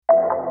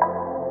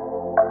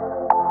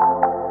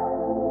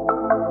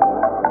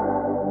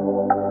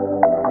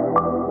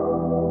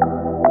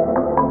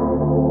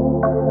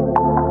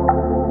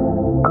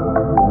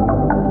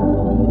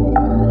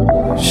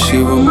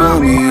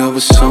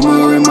a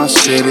summer in my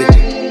city.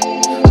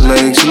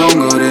 Legs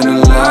longer than a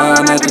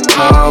line at the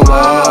car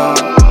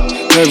wash.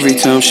 Every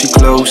time she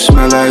close,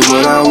 smell like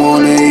what I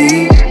wanna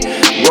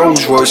eat.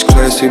 Rolls Royce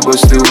classic, but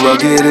still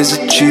rugged as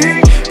a G.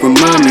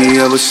 Remind me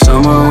of a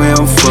summer where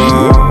I'm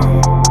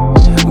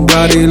from.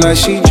 Body like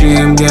she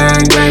gym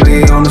gang,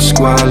 baby, on the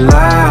squad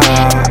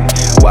line.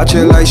 Watch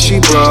it like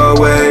she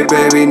Broadway,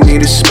 baby,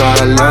 need a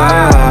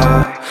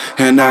spotlight.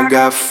 And I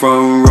got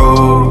front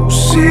row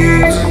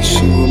seats.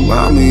 She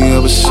remind me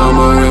of a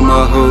summer in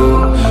my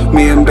hood.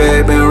 Me and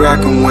babe been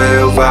rockin'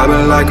 well,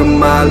 vibing like a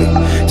Molly.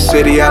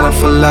 City Island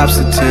for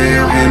lobster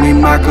tail, hand me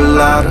my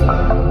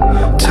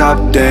colada.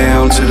 Top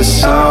down to the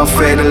sun,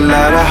 fade a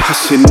ladder. I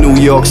said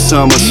New York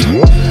summers,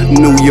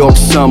 New York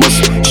summers.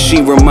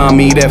 She remind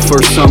me that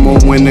first summer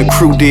when the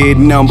crew did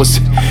numbers.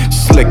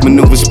 Slick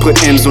maneuvers,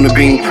 put M's on the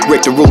beam.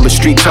 Rick the ruler,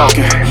 street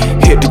talking.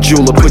 Hit the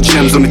jeweler, put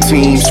gems on the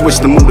team. Switch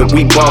the mood that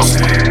we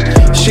bossin'.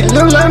 She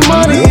look like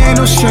money, ain't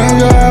no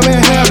stranger, I've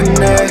been having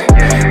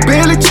that.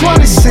 Barely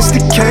 20,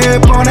 60K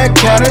up on that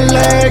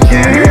Cadillac.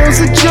 Here's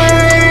a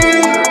James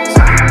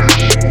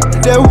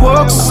that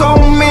walks so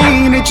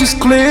mean, it just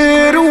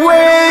cleared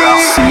away.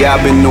 See,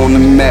 I've been on the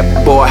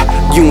map, boy,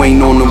 you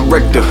ain't on the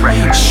Richter.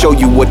 Show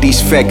you what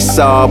these facts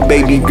are,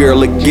 baby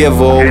girl, a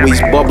giver. Always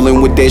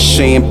bubbling with that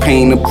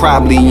champagne and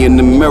probably in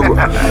the mirror.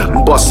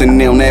 Bustin'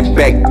 down that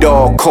back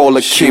door, call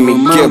her Kimmy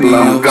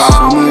Gibbler.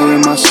 Summer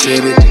in my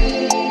city.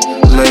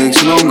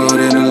 Legs longer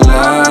than a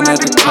line at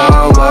the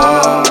car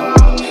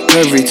wash.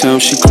 Every time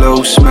she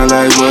close, smell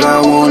like what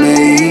I wanna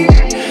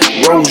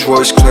eat. Rolls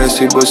Royce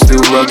classic, but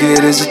still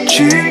rugged as a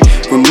G.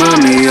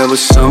 Remind me of a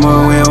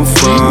summer where I'm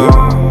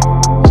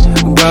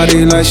from.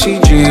 Body like she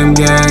gym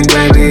gang,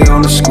 baby,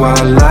 on the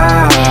squad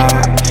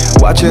line.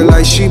 Watch it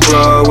like she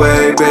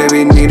Broadway,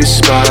 baby, need a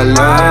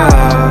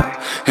spotlight.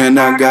 And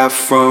I got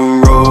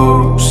front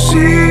row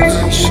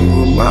seats. She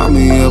remind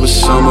me of a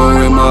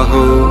summer in my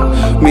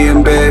hood. Me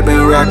and babe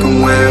been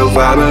rockin' well,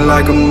 vibing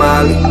like a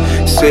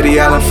Molly. City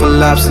Island for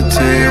lobster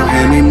tail,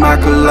 hand me my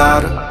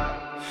colada.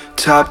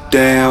 Top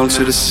down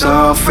to the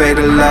sun, fade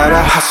a ladder.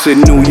 I said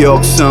New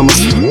York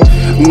summers,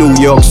 New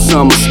York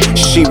summers.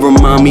 She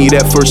remind me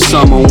that first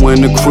summer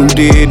when the crew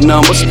did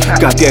numbers.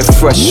 Got that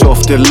fresh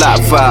off the lot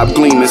vibe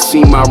gleaming,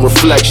 see my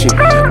reflection.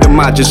 Then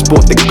I just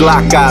bought the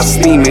Glock, eyes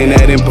steaming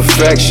at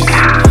imperfection.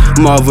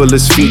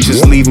 Marvelous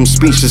features, leave them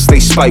speechless, they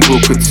spiteful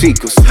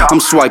critique us. I'm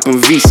swiping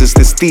visas,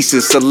 this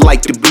thesis, I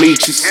like the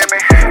bleachers.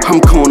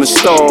 I'm corner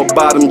star,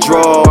 bottom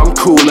drawer, I'm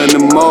cooling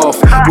them off.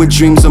 With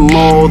dreams of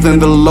more than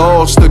the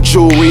lost, the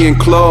jewelry and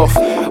cloth.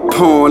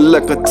 Pouring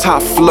liquor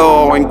top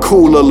floor and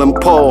cooler than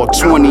Paul.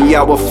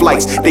 20-hour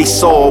flights, they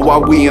saw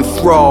while we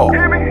enthralled.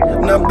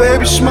 Now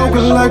baby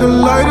smoking like a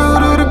lighter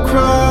to the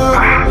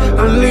crowd.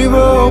 I leave her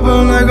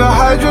open like a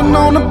hydrant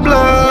on the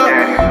block.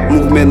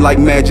 Movement like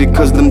magic,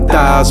 cause them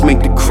thighs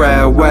make the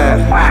crowd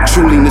wild.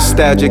 Truly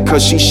nostalgic,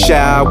 cause she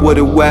shy with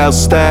a wild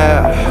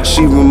style.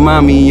 She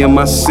remind me of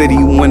my city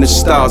when the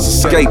stars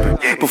escaping.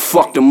 But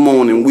fuck the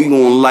morning, we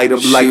gon' light up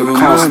like a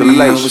constellation. She remind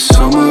me of a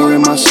summer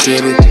in my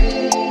city.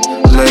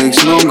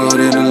 Legs longer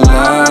than a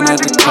line at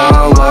the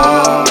car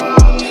wash.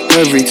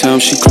 Every time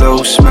she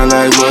close, smell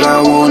like what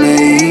I wanna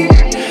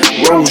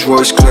eat. Rolls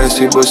Royce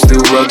classic, but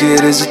still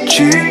rugged as a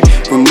G.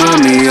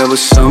 Remind me of a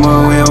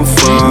summer where I'm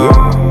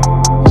from.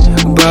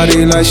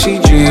 Body like she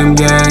gym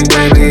gang,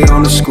 baby,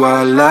 on the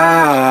squad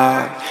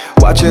line.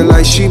 Watch it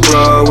like she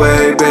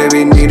Broadway,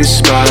 baby, need a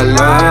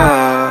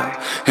spotlight.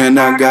 And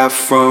I got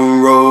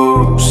front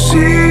row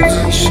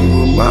seats. She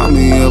remind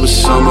me of a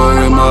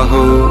summer in my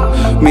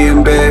hood. Me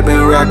and babe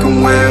been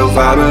rockin' well,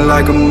 vibing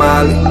like a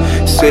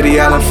Molly. City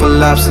Island for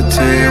lobster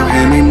tail,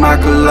 hand me my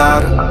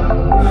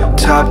colada.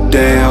 Top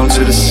down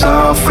to the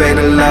sun, fade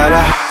a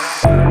ladder.